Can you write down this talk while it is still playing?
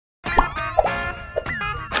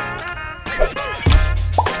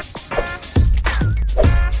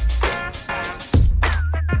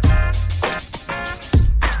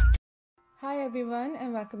everyone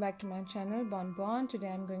and welcome back to my channel Bon Bon. Today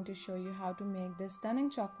I'm going to show you how to make this stunning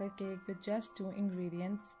chocolate cake with just 2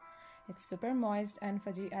 ingredients. It's super moist and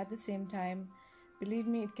fudgy at the same time. Believe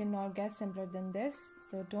me, it cannot get simpler than this,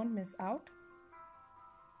 so don't miss out.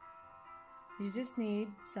 You just need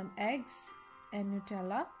some eggs and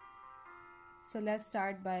Nutella. So let's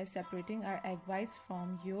start by separating our egg whites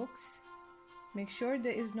from yolks. Make sure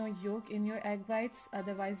there is no yolk in your egg whites,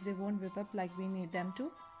 otherwise they won't whip up like we need them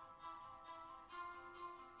to.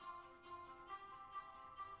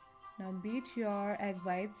 Now beat your egg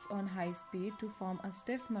whites on high speed to form a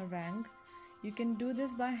stiff meringue. You can do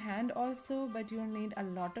this by hand also, but you'll need a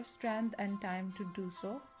lot of strength and time to do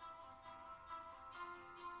so.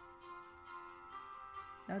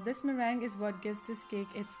 Now this meringue is what gives this cake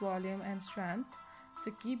its volume and strength. So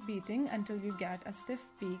keep beating until you get a stiff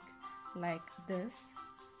peak like this.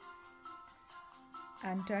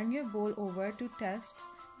 And turn your bowl over to test,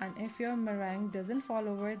 and if your meringue doesn't fall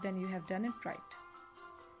over, then you have done it right.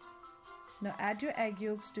 Now add your egg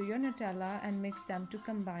yolks to your Nutella and mix them to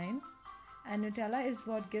combine. And Nutella is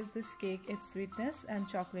what gives this cake its sweetness and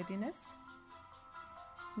chocolatiness.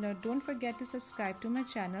 Now don't forget to subscribe to my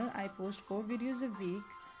channel. I post 4 videos a week,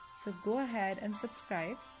 so go ahead and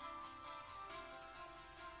subscribe.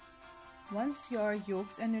 Once your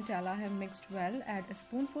yolks and Nutella have mixed well, add a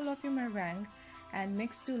spoonful of your meringue and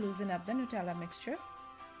mix to loosen up the Nutella mixture.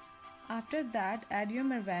 After that, add your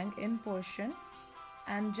meringue in portion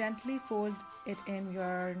and gently fold it in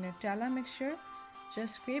your Nutella mixture.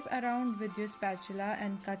 Just scrape around with your spatula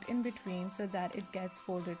and cut in between so that it gets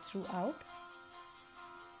folded throughout.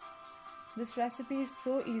 This recipe is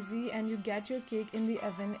so easy and you get your cake in the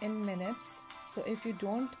oven in minutes. So if you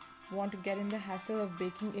don't want to get in the hassle of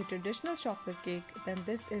baking a traditional chocolate cake, then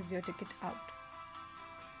this is your ticket out.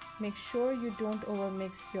 Make sure you don't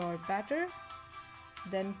overmix your batter.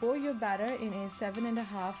 Then pour your batter in a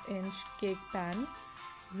 7.5-inch cake pan,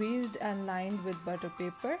 greased and lined with butter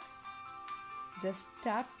paper. Just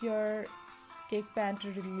tap your cake pan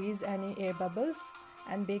to release any air bubbles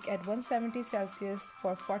and bake at 170 Celsius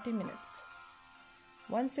for 40 minutes.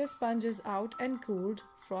 Once your sponge is out and cooled,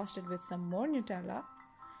 frost it with some more Nutella.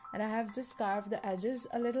 And I have just carved the edges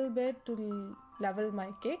a little bit to level my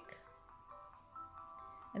cake.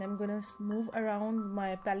 And I'm gonna move around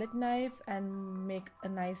my palette knife and make a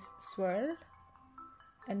nice swirl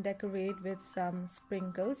and decorate with some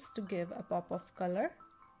sprinkles to give a pop of color.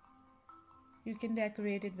 You can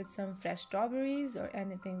decorate it with some fresh strawberries or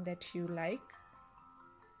anything that you like.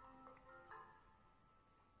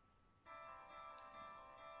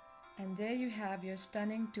 And there you have your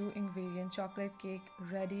stunning 2-ingredient chocolate cake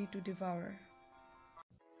ready to devour.